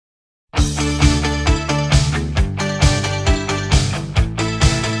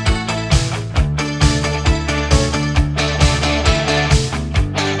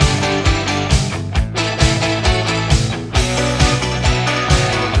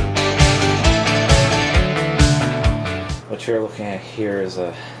what you're looking at here is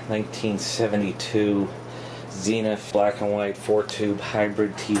a 1972 Zenith black and white 4-tube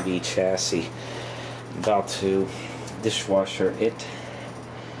hybrid TV chassis. I'm about to dishwasher it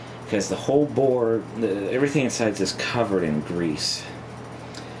because the whole board, everything inside is covered in grease.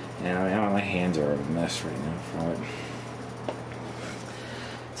 And I mean, my hands are a mess right now from it.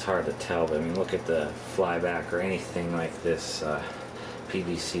 It's hard to tell, but I mean, look at the flyback or anything like this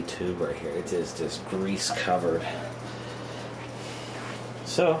PVC tube right here. It is just grease covered.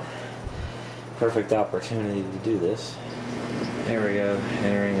 So, perfect opportunity to do this. There we go,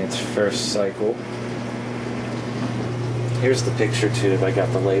 entering its first cycle. Here's the picture tube. I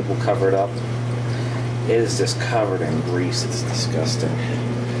got the label covered up. It is just covered in grease. It's disgusting.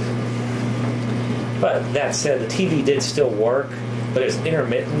 But that said, the TV did still work, but it's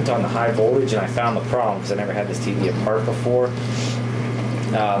intermittent on the high voltage, and I found the problem because I never had this TV apart before.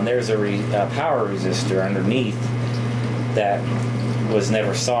 There's a power resistor underneath that was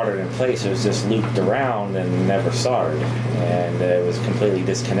never soldered in place. It was just looped around and never soldered, and it was completely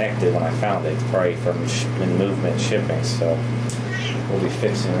disconnected when I found it, probably from movement shipping. So we'll be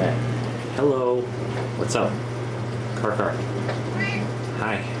fixing that. Hello, what's up? Car.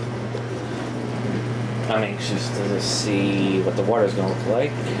 Hi. I'm anxious to just see what the water's going to look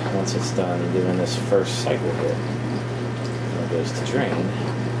like once it's done doing this first cycle here. It goes to drain.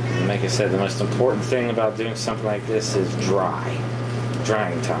 And like I said, the most important thing about doing something like this is drying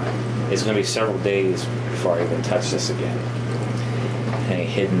time. It's going to be several days before I even touch this again. Any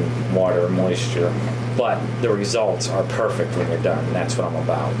hidden water or moisture. But the results are perfect when you're done. That's what I'm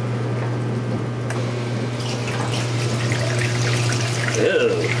about.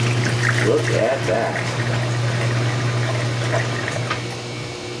 Ew, look at that.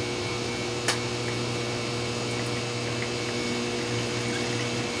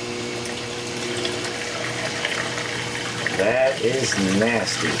 That is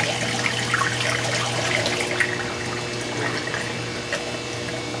nasty.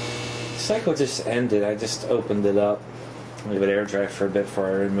 The cycle just ended. I just opened it up, leave it air dry for a bit before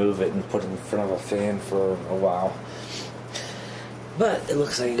I remove it and put it in front of a fan for a while. But it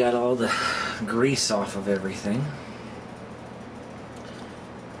looks like I got all the grease off of everything.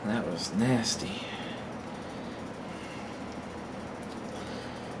 That was nasty.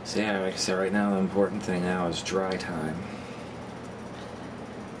 So yeah, like I said, right now the important thing now is dry time.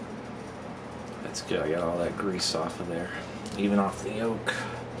 That's good. I got all that grease off of there, even off the yoke.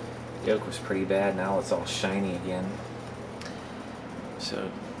 The yoke was pretty bad. Now it's all shiny again.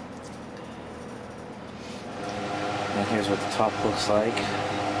 So, and here's what the top looks like.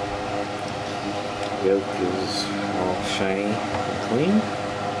 The yoke is all shiny and clean.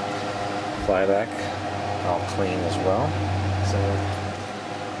 Flyback all clean as well. So,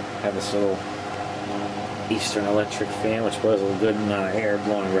 have this little Eastern electric fan, which blows a good amount of air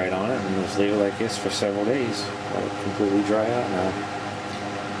blowing right on it, and just leave it like this for several days. Let it completely dry out now.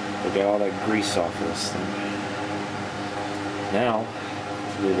 We got all that grease off of this thing. Now,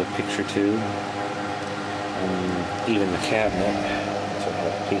 do the picture tube and even the cabinet, which I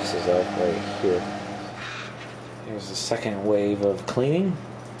have pieces of right here. Here's the second wave of cleaning.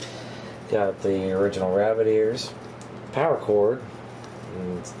 Got the original rabbit ears, power cord,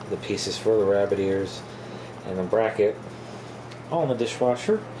 and the pieces for the rabbit ears, and the bracket all in the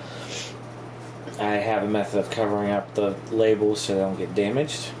dishwasher. I have a method of covering up the labels so they don't get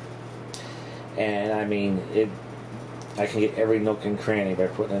damaged. And I mean, I can get every nook and cranny by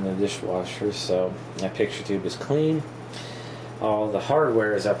putting it in the dishwasher. So that picture tube is clean. All the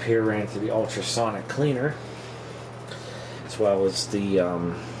hardware is up here, ran through the ultrasonic cleaner, as well as the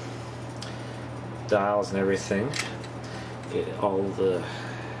dials and everything. Get all the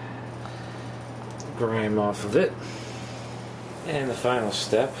grime off of it. And the final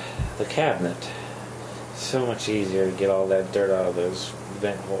step, the cabinet. So much easier to get all that dirt out of those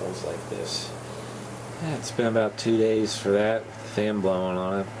vent holes like this. Yeah, it's been about 2 days for that. Fan blowing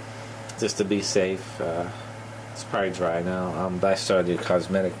on it, just to be safe. It's probably dry now. I started to do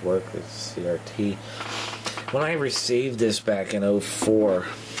cosmetic work with CRT. When I received this back in '04,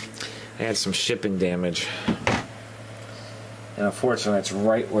 I had some shipping damage. And unfortunately, it's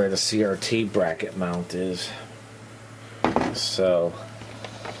right where the CRT bracket mount is. So,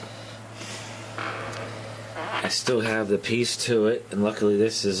 I still have the piece to it, and luckily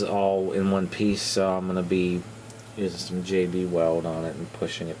this is all in one piece, so I'm going to be using some JB weld on it and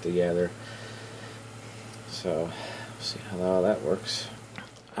pushing it together. So, we'll see how all that works.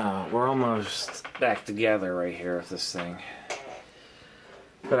 We're almost back together right here with this thing.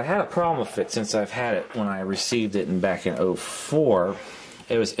 But I had a problem with it since I've had it when I received it back in '04.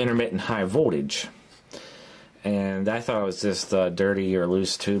 It was intermittent high voltage. and I thought it was just a dirty or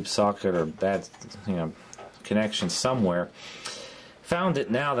loose tube socket or bad, connection somewhere. Found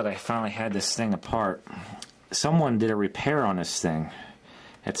it now that I finally had this thing apart. Someone did a repair on this thing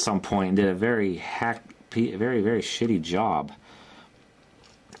at some point and did a very very shitty job.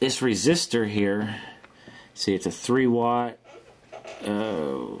 This resistor here, see, it's a 3 watt,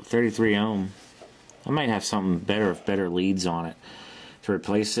 33 ohm. I might have something better leads on it to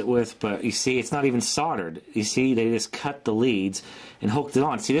replace it with, but you see, it's not even soldered. You see, they just cut the leads and hooked it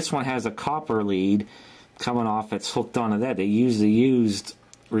on. See, this one has a copper lead coming off that's hooked onto that. They use the used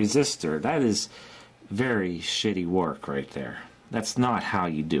resistor. That is very shitty work right there. That's not how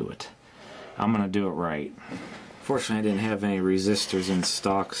you do it. I'm gonna do it right. Fortunately, I didn't have any resistors in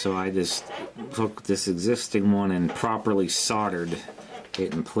stock, so I just took this existing one and properly soldered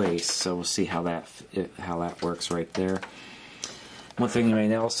it in place. So we'll see how that works right there. One thing you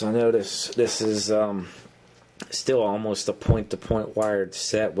may also notice, this is still almost a point-to-point wired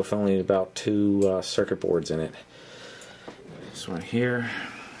set with only about 2 circuit boards in it. This one here,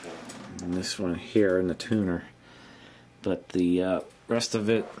 and this one here in the tuner. But the rest of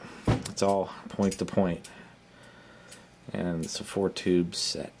it, it's all point-to-point. And it's a 4-tube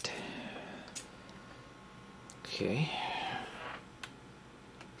set. Okay.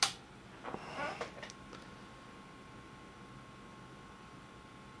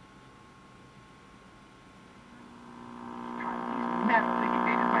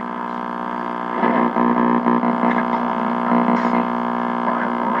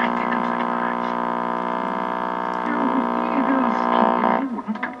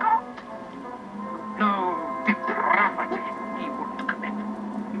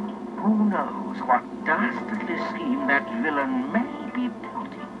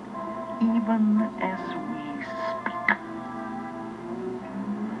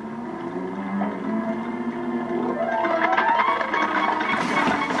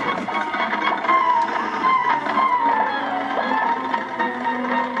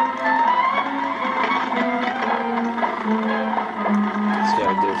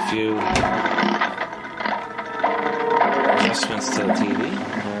 Few adjustments to the TV.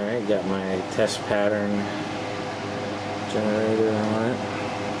 Alright, got my test pattern generator on it.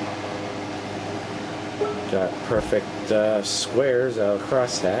 Got perfect squares out of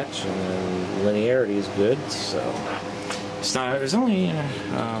crosshatch, and then linearity is good, so it's not, there's only,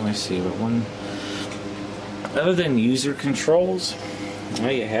 let me see, but one, other than user controls, all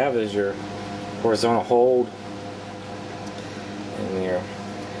you have is your horizontal hold and your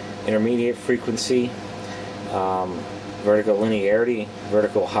intermediate frequency, vertical linearity,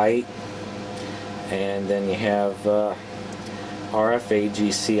 vertical height, and then you have RF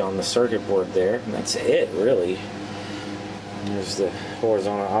AGC on the circuit board there, and that's it really. There's the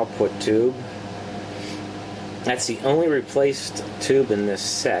horizontal output tube. That's the only replaced tube in this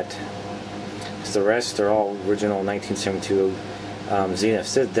set, because the rest are all original 1972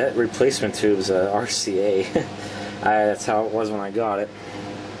 Zenith. That replacement tube's RCA. That's how it was when I got it.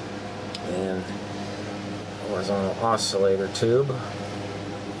 And horizontal oscillator tube.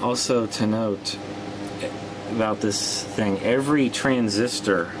 Also to note about this thing, every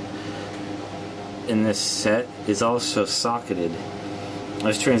transistor in this set is also socketed.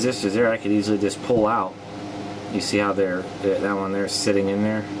 Those transistors there I could easily just pull out. You see how that one there is sitting in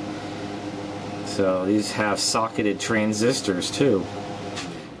there? So these have socketed transistors too.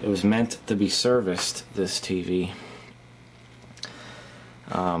 It was meant to be serviced, this TV.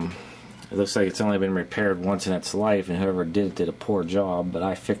 It looks like it's only been repaired once in its life, and whoever did it did a poor job, but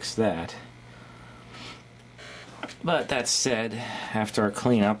I fixed that. But that said, after our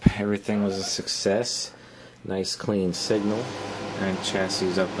cleanup, everything was a success. Nice clean signal, and chassis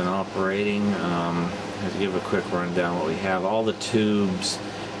is up and operating. To give a quick rundown what we have. All the tubes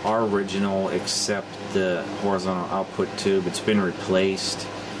are original except the horizontal output tube. It's been replaced.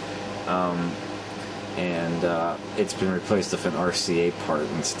 And it's been replaced with an RCA part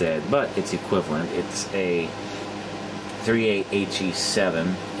instead, but it's equivalent. It's a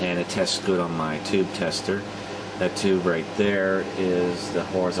 38HE7, and it tests good on my tube tester. That tube right there is the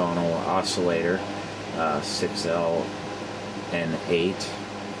horizontal oscillator, 6L and 8.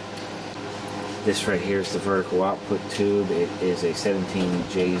 This right here is the vertical output tube. It is a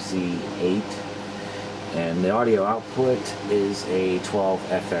 17JZ8, and the audio output is a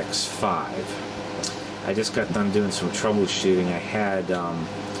 12FX5. I just got done doing some troubleshooting. I had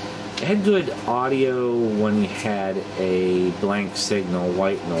good audio when you had a blank signal,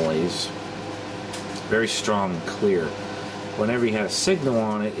 white noise, very strong and clear. Whenever you had a signal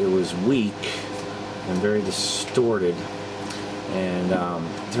on it, it was weak and very distorted. And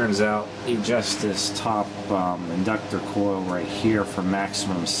turns out you adjust this top inductor coil right here for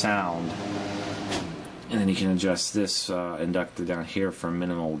maximum sound. And then you can adjust this inductor down here for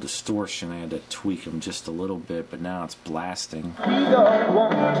minimal distortion. I had to tweak them just a little bit, but now it's blasting. From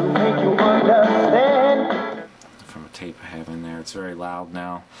a tape I have in there, it's very loud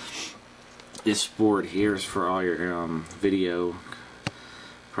now. This board here is for all your video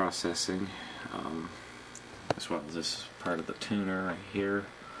processing, as well as this part of the tuner right here.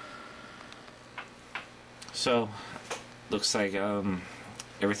 So, looks like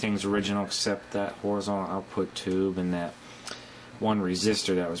everything's original except that horizontal output tube and that one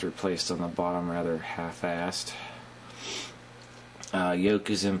resistor that was replaced on the bottom, rather half-assed. Yoke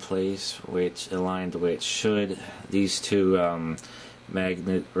is in place, which aligned the way it should. These two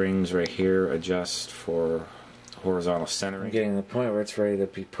magnet rings right here adjust for horizontal centering. I'm getting to the point where it's ready to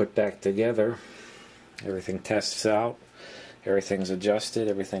be put back together. Everything tests out, everything's adjusted,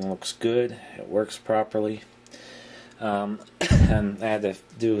 everything looks good, it works properly. And I had to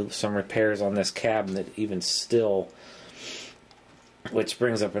do some repairs on this cabinet even still, which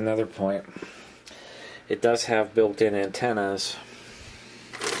brings up another point. It does have built-in antennas,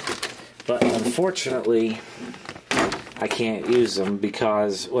 but unfortunately I can't use them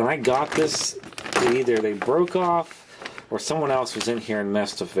because when I got this, either they broke off or someone else was in here and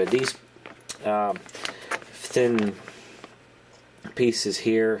messed with it. These thin pieces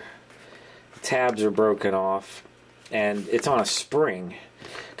here, tabs are broken off, and it's on a spring.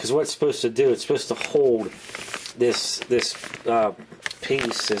 Because what it's supposed to do, it's supposed to hold this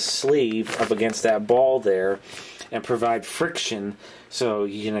piece, this sleeve, up against that ball there, and provide friction so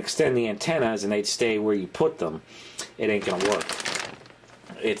you can extend the antennas and they'd stay where you put them. It ain't gonna work.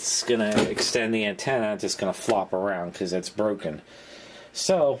 It's gonna extend the antenna, it's just gonna flop around because it's broken.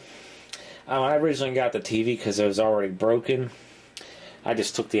 So I originally got the TV because it was already broken. I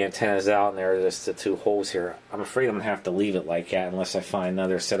just took the antennas out and there are just the two holes here. I'm afraid I'm gonna have to leave it like that unless I find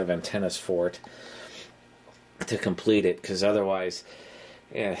another set of antennas for it to complete it, because otherwise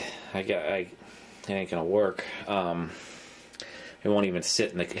it ain't gonna work. It won't even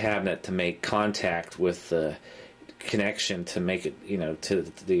sit in the cabinet to make contact with the connection to make it, to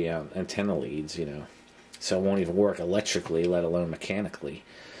the antenna leads, so it won't even work electrically, let alone mechanically.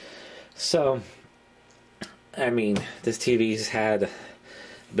 So, I mean, this TV's had a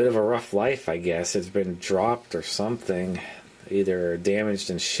bit of a rough life, I guess. It's been dropped or something, either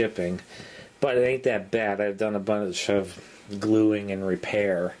damaged in shipping, but it ain't that bad. I've done a bunch of gluing and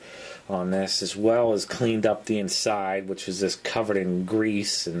repair on this, as well as cleaned up the inside, which was just covered in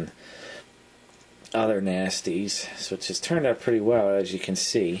grease and other nasties, so it's just turned out pretty well, as you can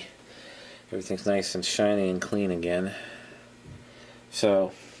see. Everything's nice and shiny and clean again.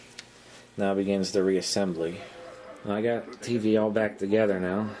 So now begins the reassembly. I got TV all back together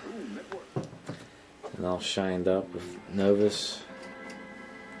now, and all shined up with Novus.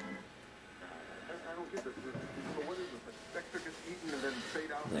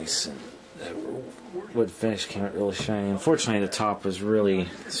 Nice, and that wood finish came out really shiny. Unfortunately, the top was really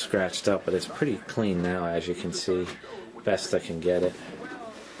scratched up, but it's pretty clean now, as you can see. Best I can get it.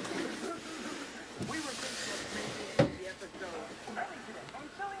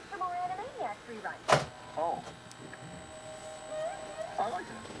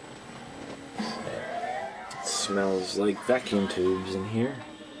 It smells like vacuum tubes in here.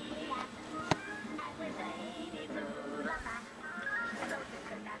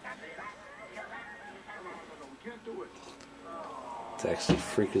 It's actually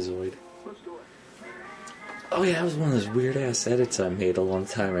Freakazoid. Oh yeah, that was one of those weird ass edits I made a long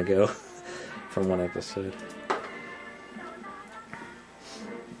time ago from one episode.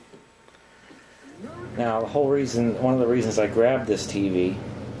 Now, one of the reasons I grabbed this TV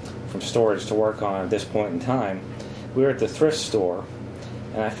from storage to work on at this point in time, we were at the thrift store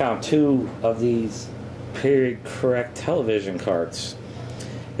and I found two of these period correct television carts.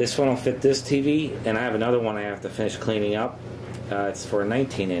 This one will fit this TV, and I have another one I have to finish cleaning up. It's for a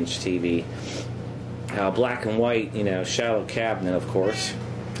 19-inch TV. Black and white, shallow cabinet, of course.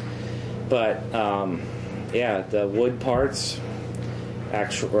 But, yeah, the wood parts,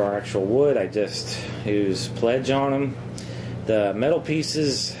 actual wood, I just use pledge on them. The metal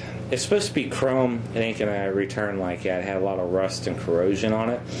pieces, it's supposed to be chrome. It ain't going to return like that. It had a lot of rust and corrosion on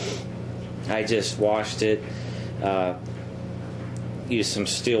it. I just washed it, used some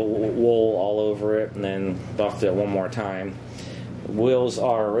steel wool all over it, and then buffed it one more time. The wheels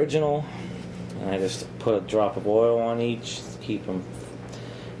are original, and I just put a drop of oil on each to keep them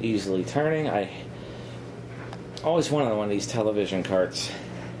easily turning. I always wanted one of these television carts.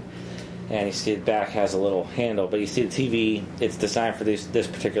 And you see the back has a little handle, but you see the TV, it's designed for this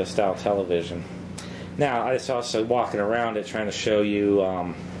particular style television. Now, I was also walking around it trying to show you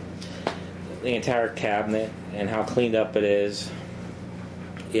the entire cabinet and how cleaned up it is.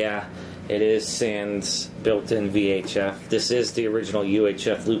 Yeah, it is sans built-in VHF. This is the original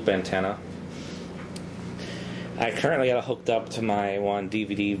UHF loop antenna. I currently got it hooked up to my one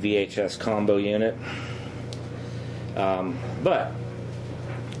DVD VHS combo unit. But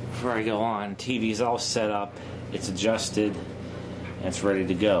before I go on, TV's all set up, it's adjusted, and it's ready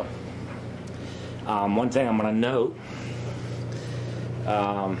to go. One thing I'm going to note,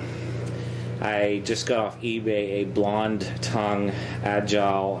 I just got off eBay a blonde tongue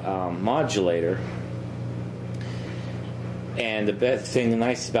agile modulator, and the best thing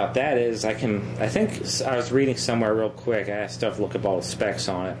nice about that is I think I was reading somewhere real quick, I asked stuff to look up all the specs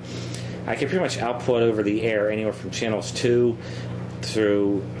on it. I can pretty much output over the air anywhere from channels 2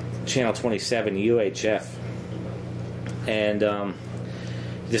 through channel 27 UHF, and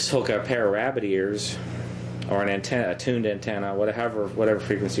just hook a pair of rabbit ears or an antenna, a tuned antenna, whatever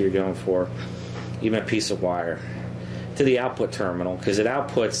frequency you're going for, even a piece of wire, to the output terminal, because it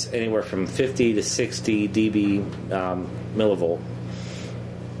outputs anywhere from 50 to 60 dB millivolt.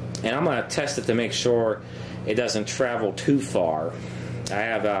 And I'm going to test it to make sure it doesn't travel too far. I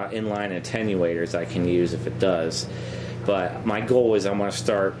have inline attenuators I can use if it does, but my goal is I want to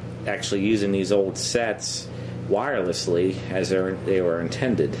start actually using these old sets wirelessly as they were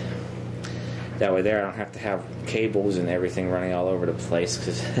intended. That way there I don't have to have cables and everything running all over the place,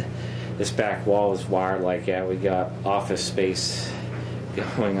 because this back wall is wired like that. We got office space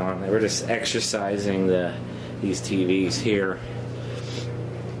going on. We're just exercising these TVs here.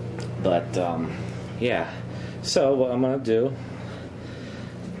 But yeah, so what I'm going to do,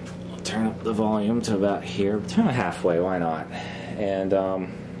 I'll turn up the volume to about here, turn it halfway, why not, and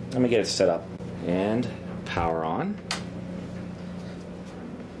let me get it set up and power on.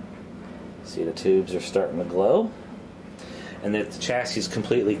 See, the tubes are starting to glow, and that the chassis is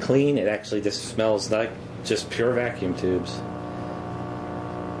completely clean. It actually just smells like just pure vacuum tubes.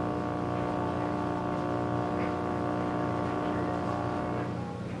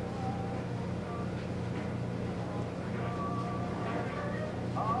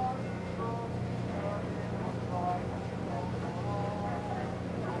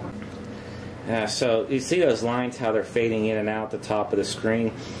 So you see those lines, how they're fading in and out the top of the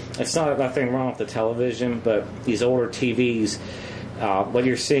screen. It's nothing wrong with the television, but these older TVs, what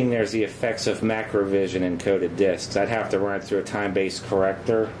you're seeing there is the effects of macrovision encoded discs. I'd have to run it through a time-based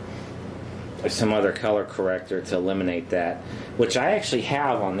corrector or some other color corrector to eliminate that, which I actually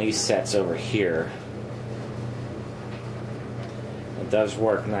have on these sets over here. It does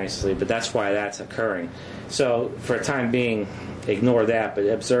work nicely, but that's why that's occurring. So for a time being, ignore that, but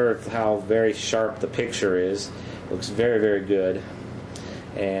observe how very sharp the picture is. Looks very, very good.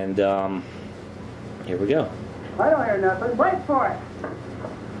 And here we go. I don't hear nothing. Wait for it.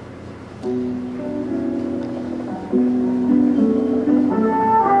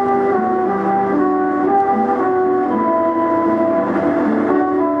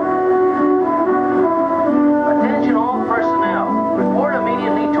 Attention all personnel. Report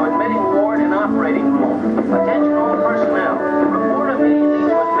immediately to admitting ward and operating room. Attention all personnel. Report immediately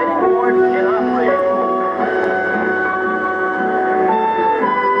to admitting ward and operating room.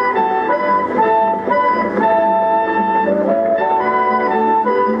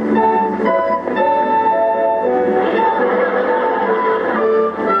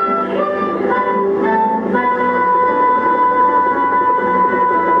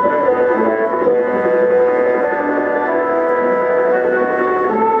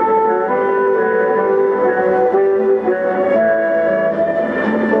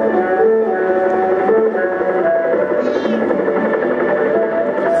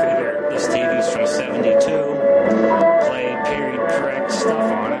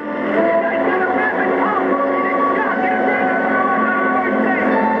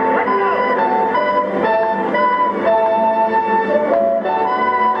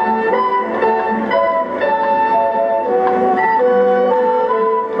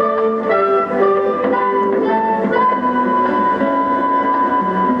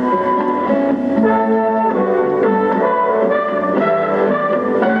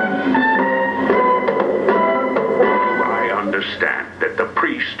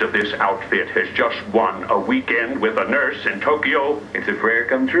 Has just won a weekend with a nurse in Tokyo. It's a prayer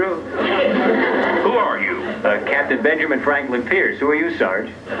come true. Who are you? Captain Benjamin Franklin Pierce. Who are you, Sarge?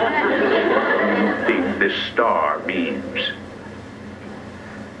 This star means.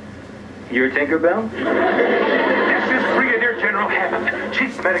 You're Tinkerbell? This is Brigadier General Hammond,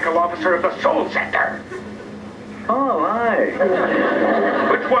 Chief Medical Officer of the Soul Sector. Oh, aye.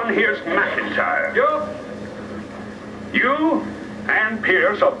 Which one here's McIntyre? You and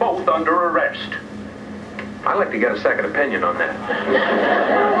Pierce are both under arrest. I'd like to get a second opinion on that.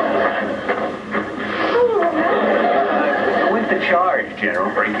 What's the charge,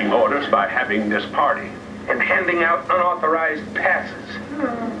 General? Breaking orders by having this party. And handing out unauthorized passes.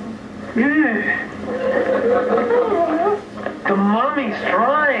 The mummy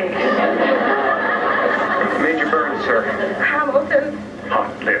strikes. Major Burns, sir. Hamilton.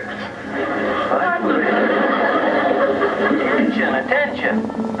 Hot lips. Attention.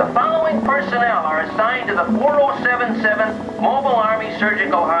 The following personnel are assigned to the 4077 Mobile Army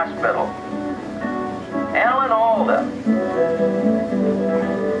Surgical Hospital. Alan Alda.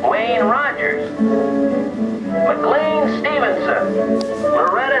 Wayne Rogers. McLean Stevenson.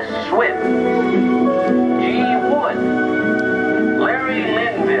 Loretta Swift. G. Wood. Larry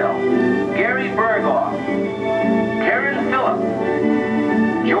Linville. Gary Berghoff. Karen Phillip.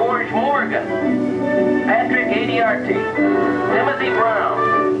 George Morgan. Patrick Adiarty. Timothy Brown.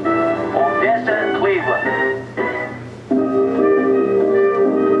 Odessa Cleveland.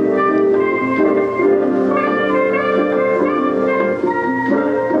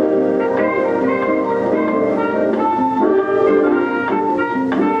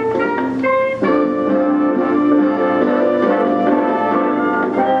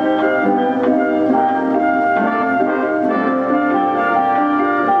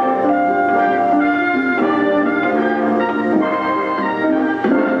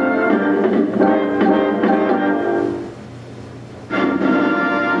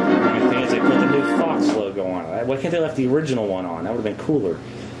 Why can't they left the original one on? That would have been cooler.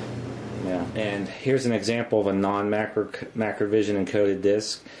 Yeah. And here's an example of a non-Macrovision encoded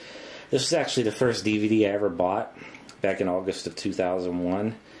disc. This was actually the first DVD I ever bought back in August of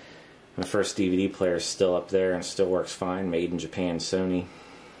 2001. My first DVD player is still up there and still works fine. Made in Japan, Sony.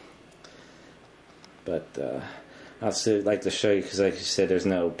 But I'd still like to show you because, like you said, there's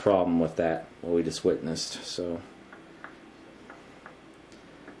no problem with that, what we just witnessed. So.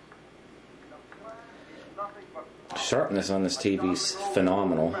 Sharpness on this TV is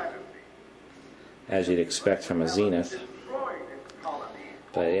phenomenal, as you'd expect from a Zenith.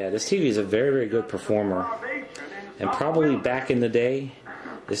 But yeah, this TV is a very, very good performer. And probably back in the day,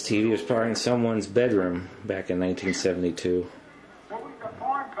 this TV was probably in someone's bedroom back in 1972.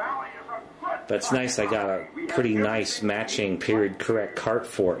 But it's nice I got a pretty nice matching period correct cart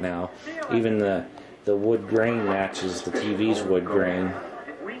for it now. Even the wood grain matches the TV's wood grain.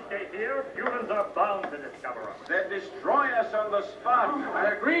 If we stay here, humans are bound to discover us. They'll destroy us on the spot.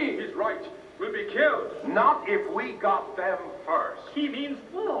 I agree, he's right. We'll be killed. Not if we got them first. He means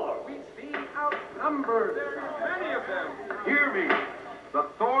war. We've seen outnumbered. There are many of them. Hear me. The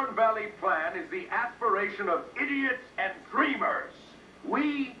Thorn Valley Plan is the aspiration of idiots and dreamers.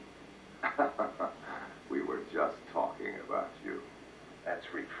 We were just talking about you. That's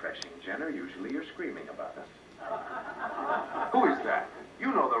refreshing, Jenner. Usually you're screaming about us. Who is that?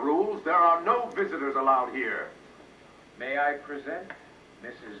 You know the rules. There are no visitors allowed here. May I present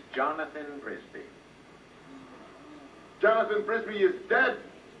Mrs. Jonathan Frisbee? Jonathan Frisbee is dead.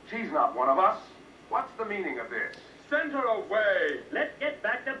 She's not one of us. What's the meaning of this? Send her away. Let's get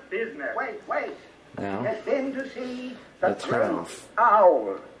back to business. Wait. Now, He has been to see the let's run great off.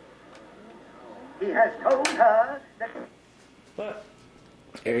 owl. He has told her that... But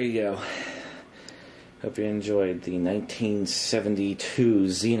there you go. Hope you enjoyed the 1972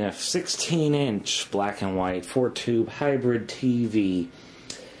 Zenith 16-inch black and white 4-tube hybrid TV.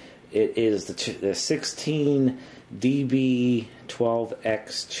 It is the 16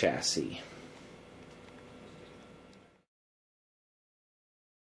 DB12X chassis.